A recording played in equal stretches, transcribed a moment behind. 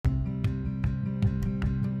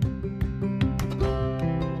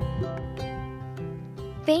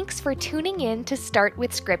Thanks for tuning in to Start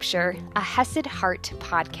with Scripture, a Hesed Heart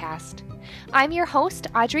podcast. I'm your host,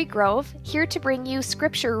 Audrey Grove, here to bring you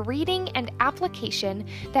scripture reading and application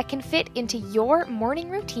that can fit into your morning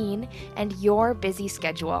routine and your busy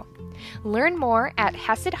schedule. Learn more at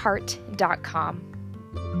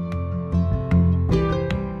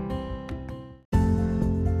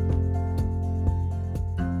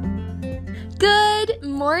HesedHeart.com. Good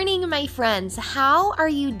morning, my friends. How are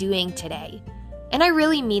you doing today? And I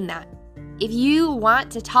really mean that. If you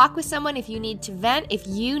want to talk with someone, if you need to vent, if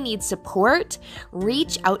you need support,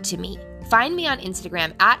 reach out to me. Find me on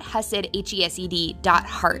Instagram at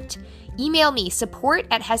hesed.heart. Email me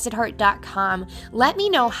support@hesedheart.com. Let me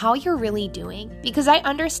know how you're really doing, because I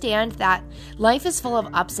understand that life is full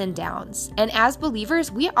of ups and downs. And as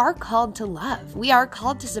believers, we are called to love. We are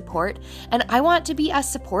called to support. And I want to be a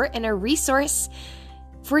support and a resource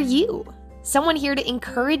for you. Someone here to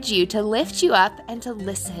encourage you, to lift you up, and to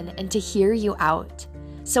listen and to hear you out.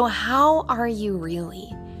 So how are you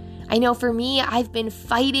really? I know for me, I've been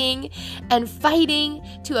fighting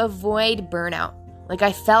to avoid burnout. Like,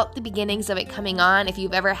 I felt the beginnings of it coming on. If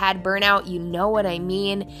you've ever had burnout, you know what I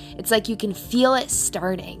mean. It's like you can feel it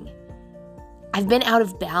starting. I've been out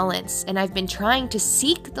of balance, and I've been trying to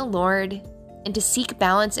seek the Lord and to seek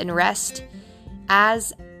balance and rest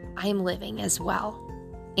as I'm living as well.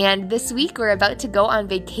 And this week, we're about to go on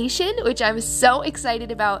vacation, which I'm so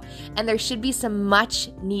excited about, and there should be some much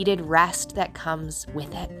needed rest that comes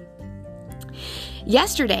with it.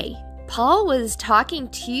 Yesterday, Paul was talking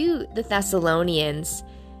to the Thessalonians,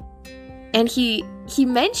 and he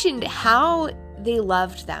mentioned how they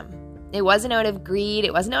loved them. It wasn't out of greed,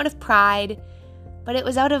 it wasn't out of pride, but it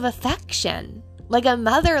was out of affection, like a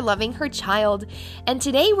mother loving her child. And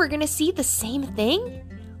today we're going to see the same thing,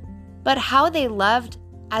 but how they loved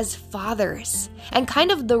as fathers, and kind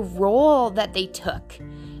of the role that they took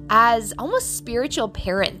as almost spiritual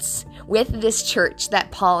parents with this church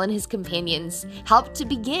that Paul and his companions helped to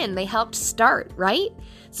begin. They helped start, right?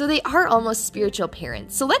 So they are almost spiritual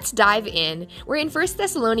parents. So let's dive in. We're in 1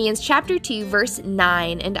 Thessalonians chapter 2, verse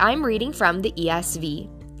 9, and I'm reading from the ESV.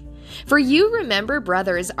 For you remember,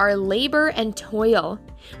 brothers, our labor and toil.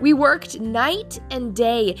 We worked night and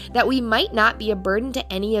day that we might not be a burden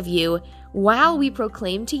to any of you, while we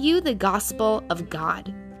proclaim to you the gospel of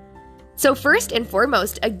God. So first and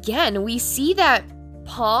foremost, again, we see that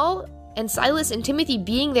Paul and Silas and Timothy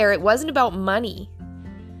being there, it wasn't about money.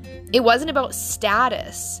 It wasn't about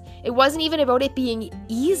status. It wasn't even about it being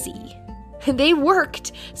easy. They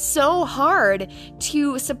worked so hard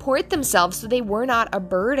to support themselves so they were not a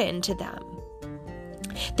burden to them.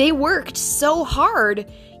 They worked so hard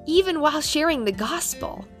even while sharing the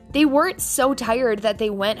gospel. They weren't so tired that they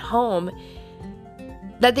went home,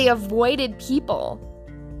 that they avoided people,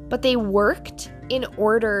 but they worked in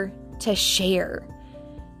order to share.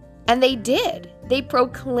 And they did. They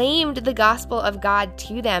proclaimed the gospel of God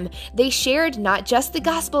to them. They shared not just the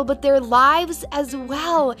gospel, but their lives as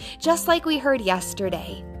well, just like we heard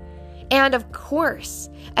yesterday. And of course,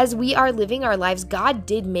 as we are living our lives, God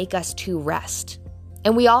did make us to rest.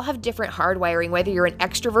 And we all have different hardwiring. Whether you're an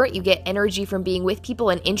extrovert, you get energy from being with people,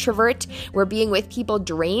 an introvert, where being with people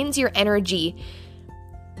drains your energy.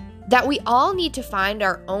 That we all need to find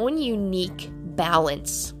our own unique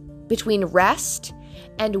balance between rest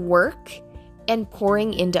and work and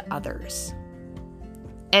pouring into others.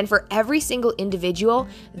 And for every single individual,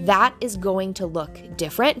 that is going to look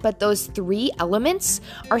different, but those three elements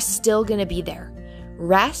are still going to be there: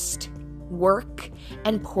 rest, work,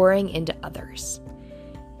 and pouring into others.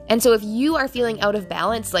 And so if you are feeling out of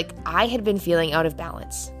balance, like I had been feeling out of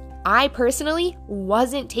balance, I personally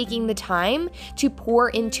wasn't taking the time to pour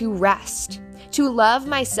into rest, to love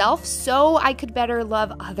myself so I could better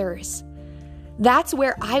love others. That's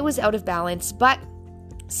where I was out of balance. But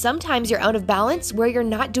sometimes you're out of balance where you're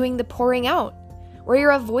not doing the pouring out, where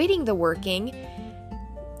you're avoiding the working,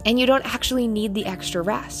 and you don't actually need the extra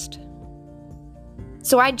rest.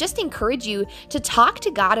 So I just encourage you to talk to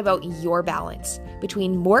God about your balance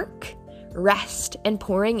between work, rest, and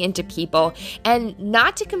pouring into people, and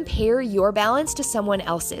not to compare your balance to someone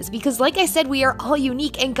else's, because like I said, we are all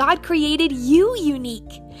unique, and God created you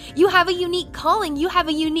unique. You have a unique calling. You have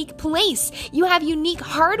a unique place. You have unique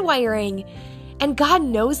hardwiring, and God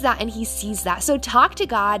knows that, and He sees that. So talk to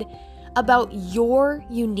God about your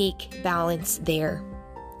unique balance there.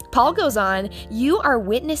 Paul goes on, you are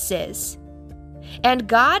witnesses. And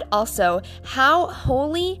God also, how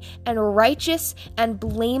holy and righteous and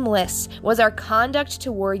blameless was our conduct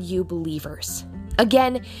toward you believers.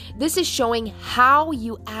 Again, this is showing how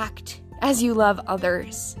you act as you love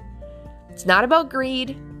others. It's not about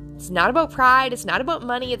greed. It's not about pride. It's not about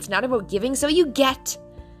money. It's not about giving so you get.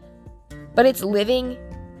 But it's living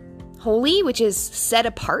holy, which is set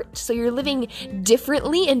apart. So you're living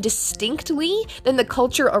differently and distinctly than the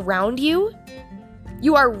culture around you.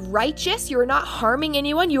 You are righteous. You are not harming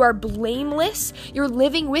anyone. You are blameless. You're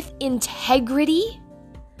living with integrity.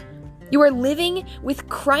 You are living with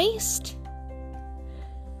Christ.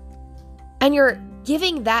 And you're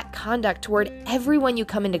giving that conduct toward everyone you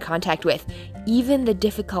come into contact with, even the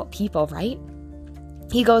difficult people, right?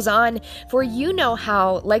 He goes on, for you know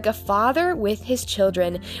how, like a father with his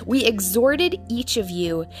children, we exhorted each of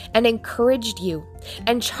you and encouraged you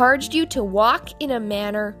and charged you to walk in a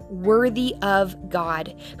manner worthy of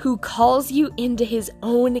God, who calls you into his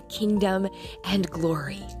own kingdom and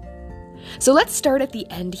glory. So let's start at the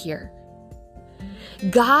end here.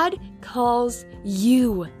 God calls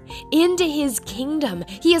you into his kingdom.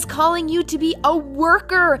 He is calling you to be a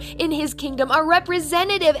worker in his kingdom, a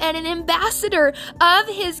representative and an ambassador of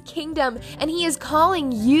his kingdom. And he is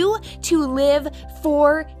calling you to live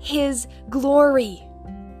for his glory.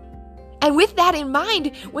 And with that in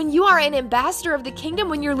mind, when you are an ambassador of the kingdom,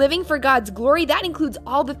 when you're living for God's glory, that includes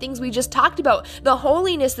all the things we just talked about. The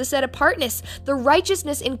holiness, the set-apartness, the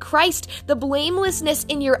righteousness in Christ, the blamelessness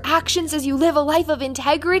in your actions as you live a life of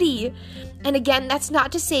integrity. And again, that's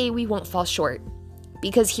not to say we won't fall short,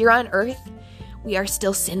 because here on earth, we are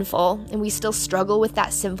still sinful and we still struggle with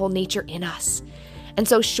that sinful nature in us. And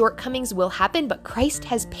so shortcomings will happen, but Christ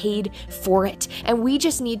has paid for it. And we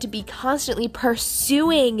just need to be constantly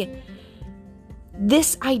pursuing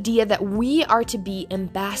this idea that we are to be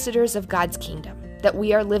ambassadors of God's kingdom, that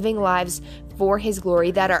we are living lives for his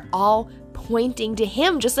glory that are all pointing to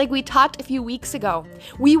him, just like we talked a few weeks ago.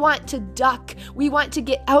 We want to duck. We want to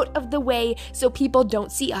get out of the way so people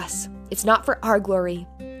don't see us. It's not for our glory,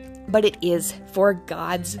 but it is for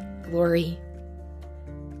God's glory.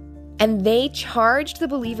 And they charged the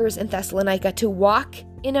believers in Thessalonica to walk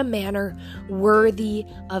in a manner worthy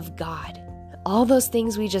of God. All those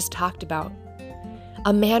things we just talked about.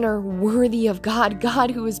 A manner worthy of God, God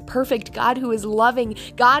who is perfect, God who is loving,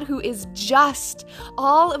 God who is just.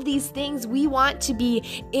 All of these things, we want to be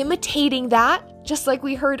imitating that, just like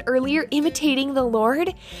we heard earlier, imitating the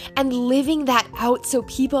Lord and living that out so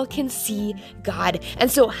people can see God. And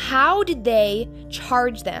so how did they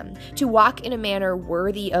charge them to walk in a manner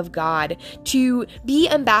worthy of God, to be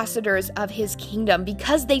ambassadors of his kingdom?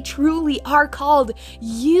 Because they truly are called.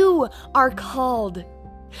 You are called.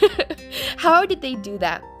 How did they do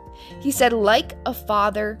that? He said, like a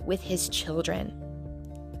father with his children.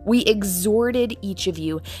 We exhorted each of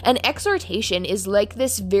you. An exhortation is like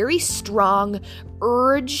this very strong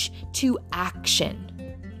urge to action.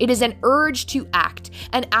 It is an urge to act.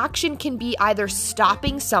 An action can be either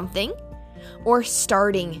stopping something or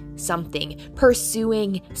starting something,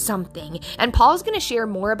 pursuing something. And Paul's going to share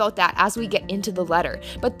more about that as we get into the letter.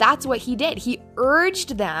 But that's what he did. He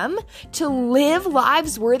urged them to live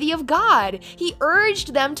lives worthy of God. He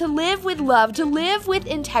urged them to live with love, to live with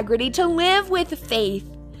integrity, to live with faith.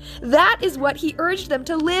 That is what he urged them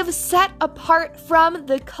to live, set apart from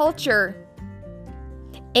the culture.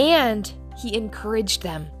 And he encouraged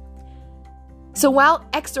them. So while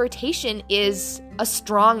exhortation is a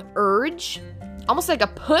strong urge, almost like a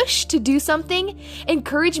push to do something,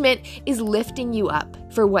 encouragement is lifting you up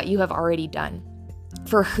for what you have already done,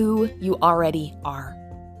 for who you already are.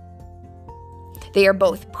 They are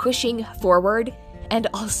both pushing forward and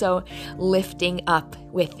also lifting up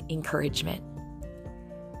with encouragement.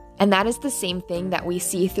 And that is the same thing that we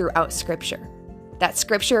see throughout Scripture. That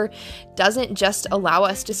Scripture doesn't just allow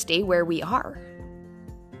us to stay where we are.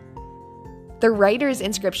 The writers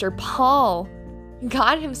in Scripture, Paul,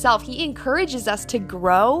 God himself, he encourages us to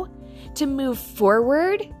grow, to move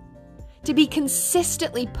forward, to be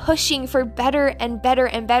consistently pushing for better and better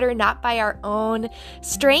and better, not by our own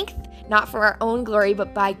strength, not for our own glory,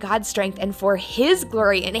 but by God's strength and for his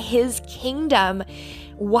glory and his kingdom,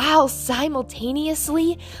 while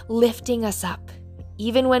simultaneously lifting us up.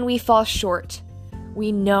 Even when we fall short,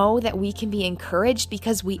 we know that we can be encouraged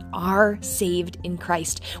because we are saved in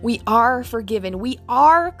Christ. We are forgiven. We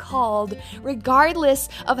are called regardless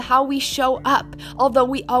of how we show up, although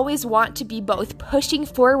we always want to be both pushing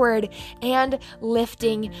forward and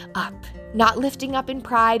lifting up. Not lifting up in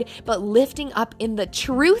pride, but lifting up in the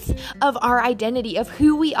truth of our identity, of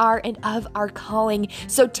who we are and of our calling.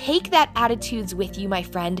 So take that attitudes with you, my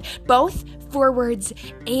friend, both forwards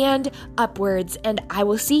and upwards, and I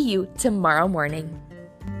will see you tomorrow morning.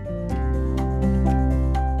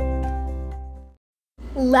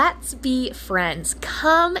 Let's be friends.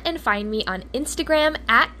 Come and find me on Instagram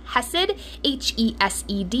at Hesed,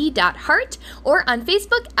 HESED.heart, or on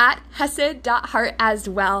Facebook at Hesed.heart as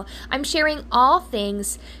well. I'm sharing all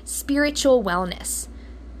things spiritual wellness.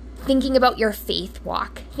 Thinking about your faith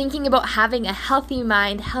walk, thinking about having a healthy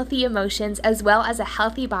mind, healthy emotions, as well as a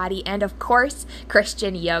healthy body, and of course,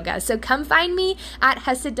 Christian yoga. So come find me at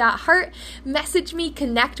hesed.heart, message me,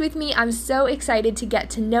 connect with me. I'm so excited to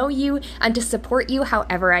get to know you and to support you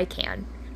however I can.